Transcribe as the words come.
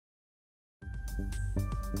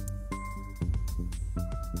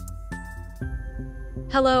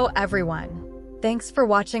Hello, everyone. Thanks for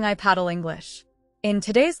watching iPaddle English. In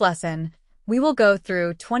today's lesson, we will go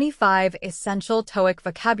through 25 essential TOEIC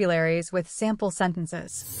vocabularies with sample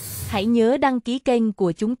sentences. Hãy nhớ đăng ký kênh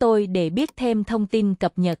của chúng tôi để biết thêm thông tin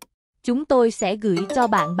cập nhật. Chúng tôi sẽ gửi cho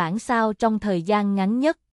bạn bản sao trong thời gian ngắn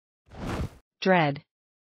nhất. Dread.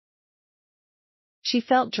 She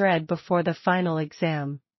felt dread before the final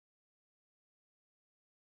exam.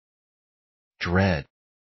 Dread.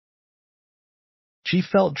 She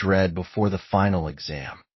felt dread before the final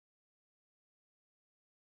exam.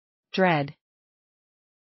 Dread.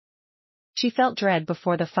 She felt dread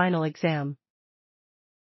before the final exam.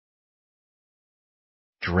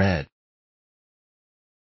 Dread.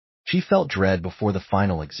 She felt dread before the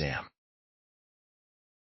final exam.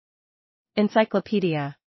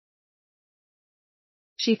 Encyclopedia.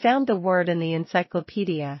 She found the word in the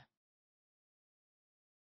encyclopedia.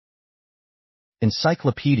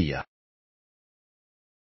 Encyclopedia.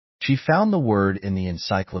 She found the word in the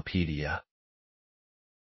encyclopedia.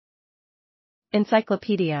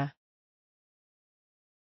 Encyclopedia.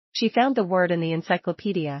 She found the word in the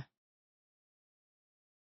encyclopedia.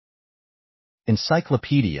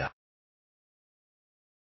 Encyclopedia.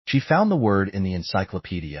 She found the word in the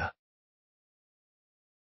encyclopedia.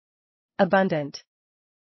 Abundant.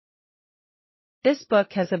 This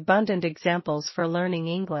book has abundant examples for learning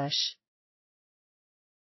English.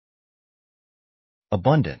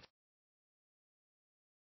 Abundant.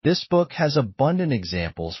 This book has abundant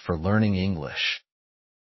examples for learning English.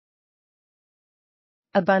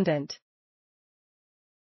 Abundant.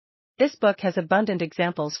 This book has abundant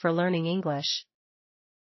examples for learning English.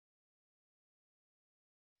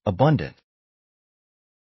 Abundant.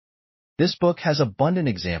 This book has abundant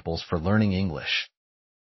examples for learning English.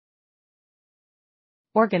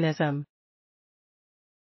 Organism.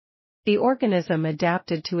 The organism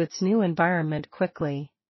adapted to its new environment quickly.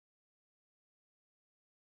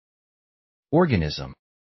 Organism.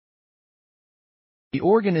 The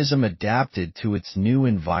organism adapted to its new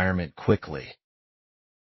environment quickly.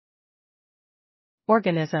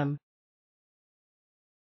 Organism.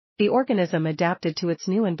 The organism adapted to its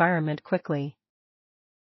new environment quickly.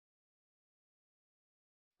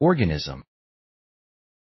 Organism.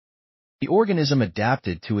 The organism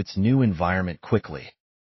adapted to its new environment quickly.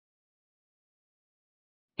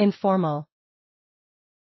 Informal.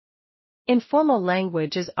 Informal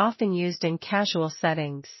language is often used in casual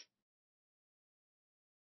settings.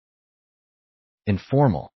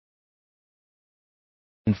 Informal.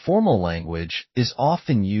 Informal language is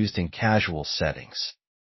often used in casual settings.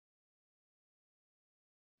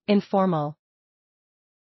 Informal.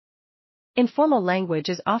 Informal language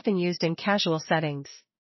is often used in casual settings.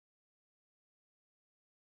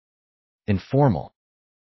 Informal.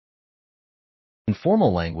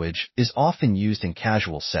 Informal language is often used in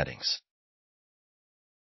casual settings.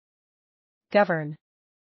 Govern.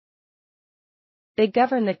 They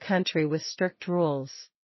govern the country with strict rules.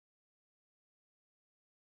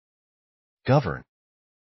 Govern.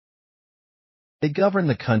 They govern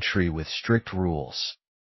the country with strict rules.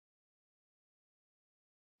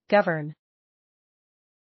 Govern.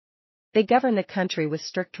 They govern the country with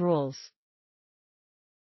strict rules.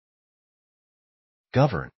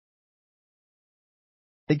 Govern.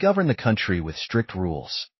 They govern the country with strict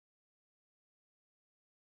rules.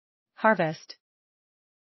 Harvest.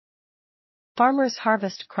 Farmers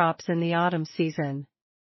harvest crops in the autumn season.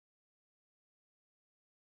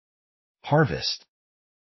 Harvest.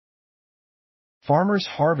 Farmers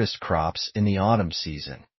harvest crops in the autumn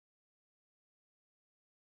season.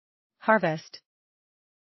 Harvest.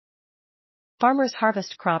 Farmers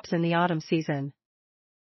harvest crops in the autumn season.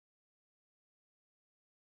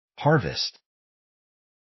 Harvest.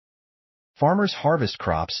 Farmers harvest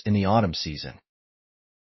crops in the autumn season.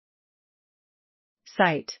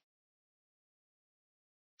 Cite.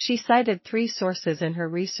 She cited 3 sources in her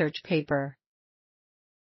research paper.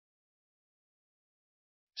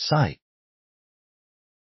 Cite.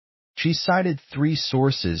 She cited 3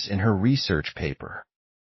 sources in her research paper.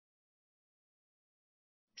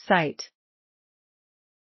 Cite.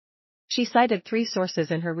 She cited 3 sources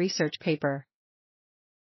in her research paper.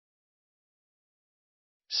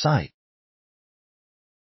 Cite.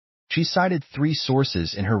 She cited 3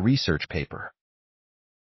 sources in her research paper.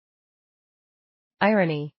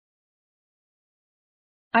 Irony.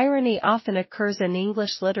 Irony often occurs in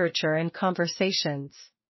English literature and conversations.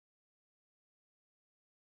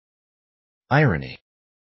 Irony.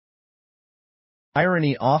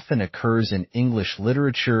 Irony often occurs in English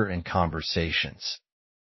literature and conversations.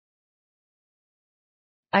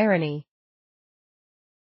 Irony.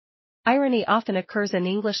 Irony often occurs in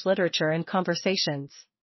English literature and conversations.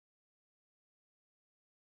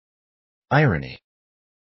 Irony.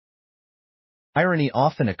 Irony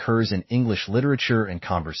often occurs in English literature and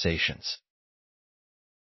conversations.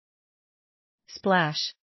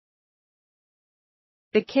 Splash.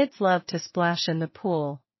 The kids love to splash in the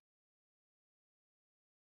pool.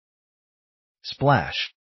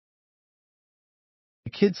 Splash.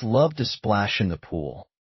 The kids love to splash in the pool.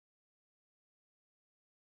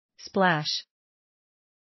 Splash.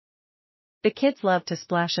 The kids love to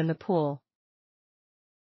splash in the pool.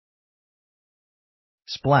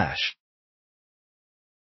 Splash.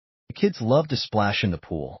 The kids love to splash in the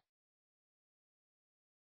pool.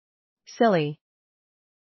 Silly.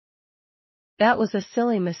 That was a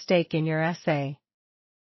silly mistake in your essay.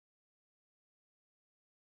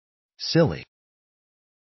 Silly.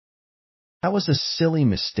 That was a silly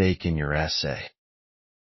mistake in your essay.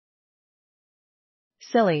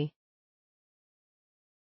 Silly.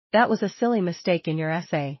 That was a silly mistake in your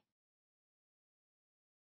essay.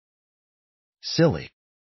 Silly.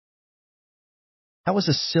 That was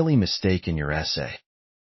a silly mistake in your essay.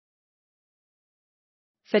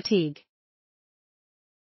 Fatigue.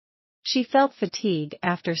 She felt fatigue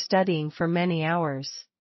after studying for many hours.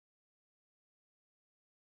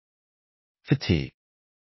 Fatigue.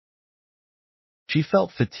 She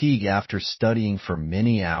felt fatigue after studying for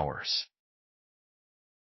many hours.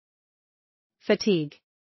 Fatigue.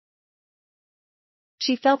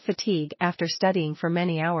 She felt fatigue after studying for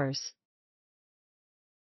many hours.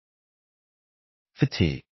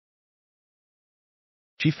 Fatigue.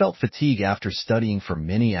 She felt fatigue after studying for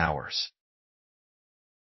many hours.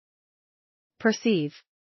 Perceive.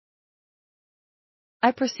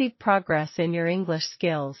 I perceive progress in your English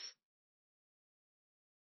skills.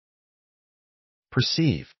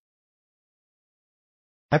 Perceive.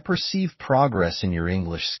 I perceive progress in your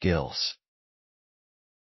English skills.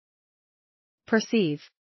 Perceive.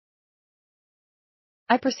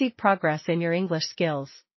 I perceive progress in your English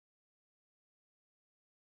skills.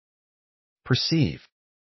 Perceive.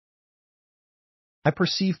 I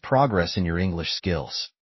perceive progress in your English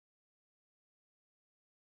skills.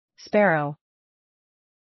 Sparrow.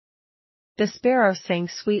 The sparrow sang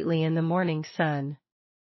sweetly in the morning sun.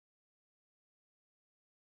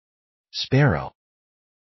 Sparrow.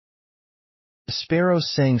 The sparrow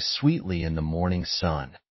sang sweetly in the morning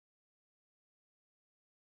sun.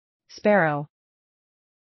 Sparrow.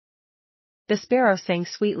 The sparrow sang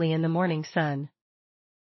sweetly in the morning sun.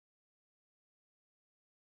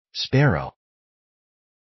 Sparrow.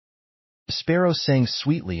 The sparrow sang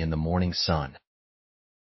sweetly in the morning sun.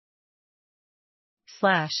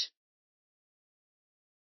 Slash.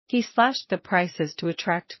 He slashed the prices to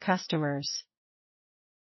attract customers.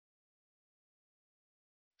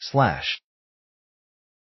 Slash.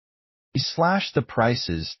 He slashed the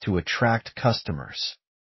prices to attract customers.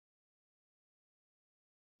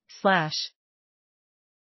 Slash.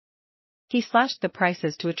 He slashed the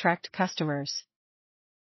prices to attract customers.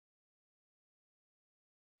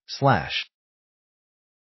 Slash.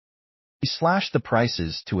 He slashed the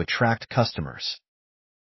prices to attract customers.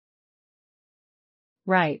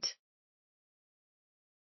 Rite.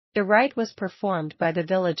 The rite was performed by the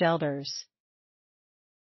village elders.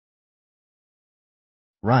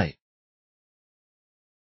 Right.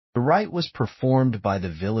 The rite was performed by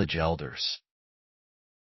the village elders.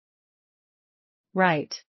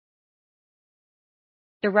 Rite.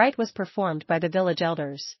 The rite was performed by the village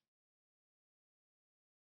elders.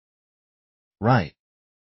 Right.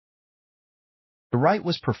 The rite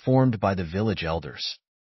was performed by the village elders.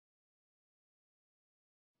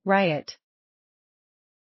 Riot.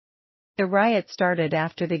 The riot started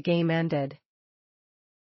after the game ended.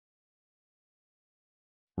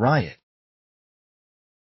 Riot.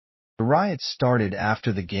 The riot started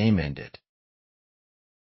after the game ended.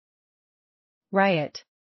 Riot.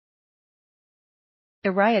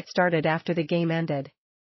 The riot started after the game ended.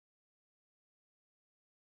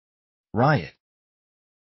 Riot.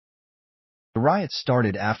 The riot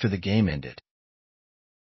started after the game ended.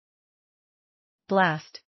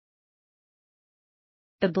 Blast.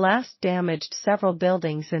 The blast damaged several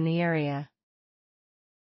buildings in the area.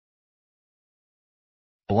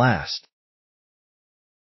 Blast.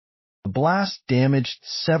 The blast damaged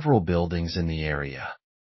several buildings in the area.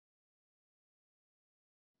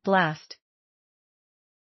 Blast.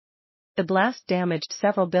 The blast damaged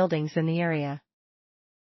several buildings in the area.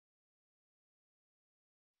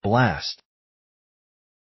 Blast.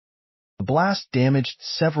 The blast damaged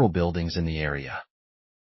several buildings in the area.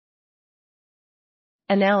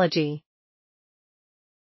 Analogy.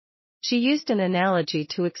 She used an analogy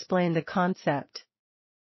to explain the concept.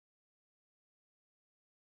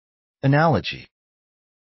 Analogy.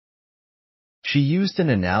 She used an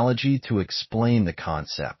analogy to explain the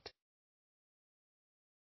concept.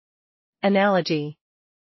 Analogy.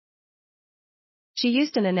 She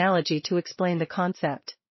used an analogy to explain the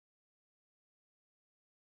concept.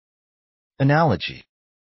 Analogy.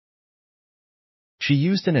 She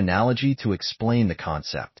used an analogy to explain the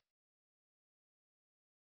concept.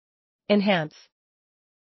 Enhance.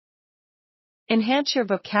 Enhance your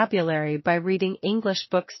vocabulary by reading English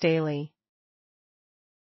books daily.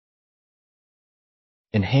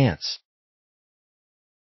 Enhance.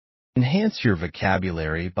 Enhance your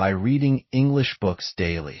vocabulary by reading English books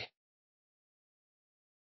daily.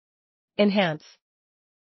 Enhance.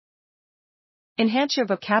 Enhance your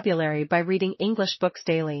vocabulary by reading English books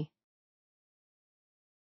daily.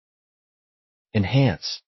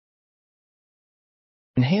 Enhance.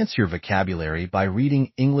 Enhance your vocabulary by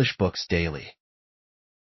reading English books daily.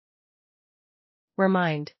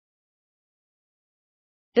 Remind.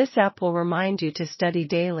 This app will remind you to study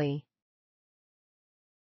daily.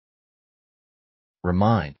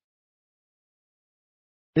 Remind.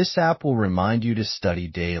 This app will remind you to study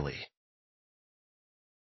daily.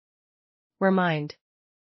 Remind.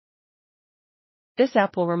 This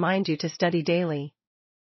app will remind you to study daily.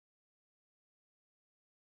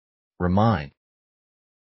 Remind.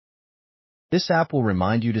 This app will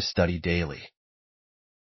remind you to study daily.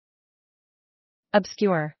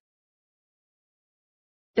 Obscure.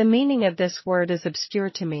 The meaning of this word is obscure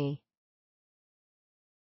to me.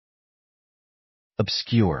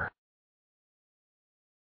 Obscure.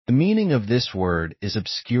 The meaning of this word is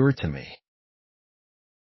obscure to me.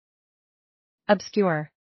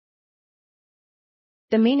 Obscure.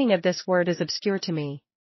 The meaning of this word is obscure to me.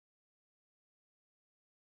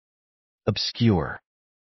 Obscure.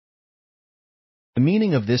 The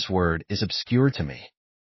meaning of this word is obscure to me.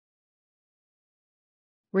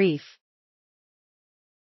 Reef.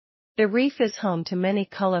 The reef is home to many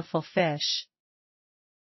colorful fish.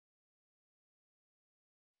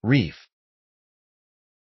 Reef.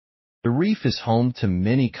 The reef is home to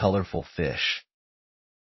many colorful fish.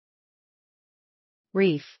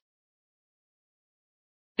 Reef.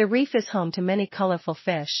 The reef is home to many colorful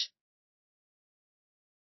fish.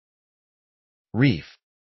 Reef.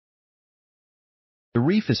 The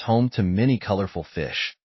reef is home to many colorful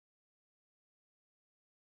fish.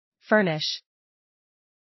 Furnish.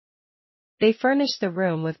 They furnish the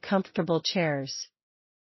room with comfortable chairs.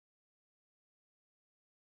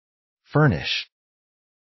 Furnish.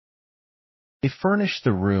 They furnish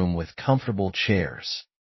the room with comfortable chairs.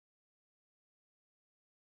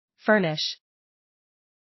 Furnish.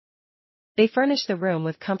 They furnish the room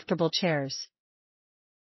with comfortable chairs.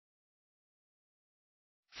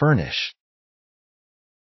 Furnish.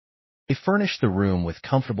 They furnish the room with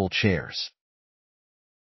comfortable chairs.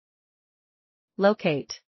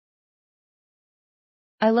 Locate.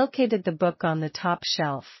 I located the book on the top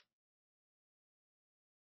shelf.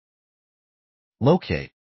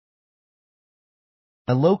 Locate.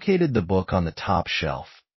 I located the book on the top shelf.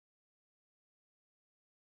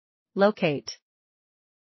 Locate.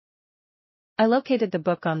 I located the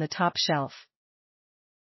book on the top shelf.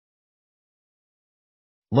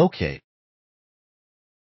 Locate.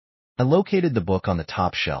 I located the book on the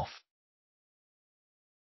top shelf.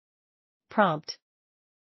 Prompt.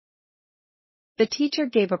 The teacher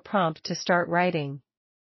gave a prompt to start writing.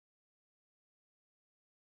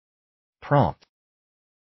 Prompt.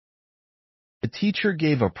 The teacher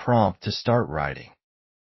gave a prompt to start writing.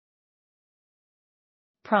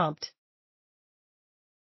 Prompt.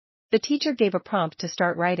 The teacher gave a prompt to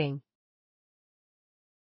start writing.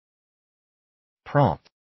 Prompt.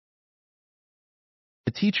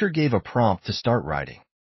 The teacher gave a prompt to start writing.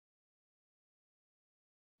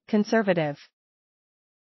 Conservative.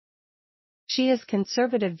 She has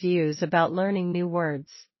conservative views about learning new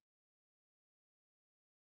words.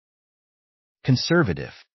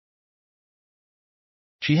 Conservative.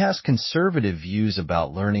 She has conservative views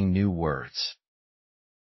about learning new words.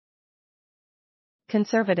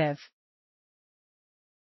 Conservative.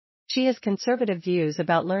 She has conservative views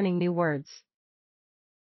about learning new words.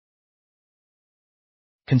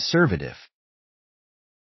 Conservative.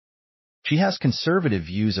 She has conservative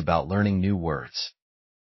views about learning new words.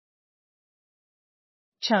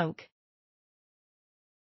 Chunk.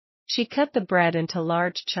 She cut the bread into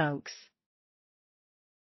large chunks.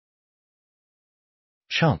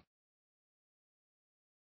 Chunk.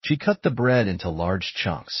 She cut the bread into large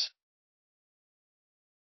chunks.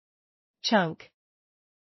 Chunk.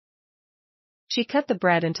 She cut the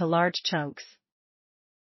bread into large chunks.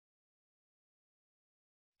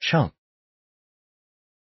 Chunk.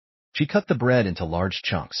 She cut the bread into large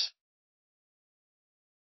chunks.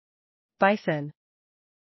 Bison.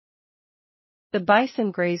 The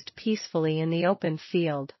bison grazed peacefully in the open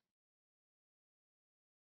field.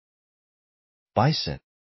 Bison.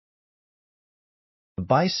 The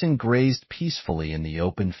bison grazed peacefully in the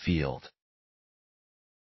open field.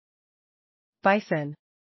 Bison.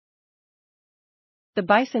 The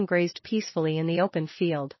bison grazed peacefully in the open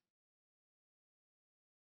field.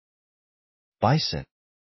 Bison.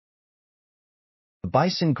 The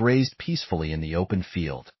bison grazed peacefully in the open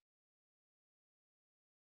field.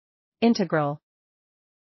 Integral.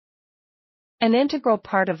 An integral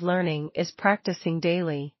part of learning is practicing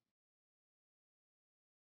daily.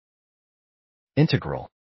 Integral.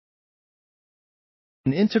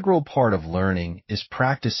 An integral part of learning is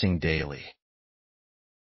practicing daily.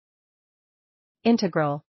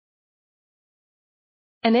 Integral.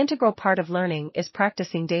 An integral part of learning is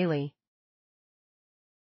practicing daily.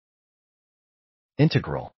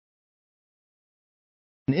 Integral.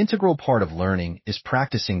 An integral part of learning is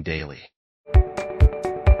practicing daily.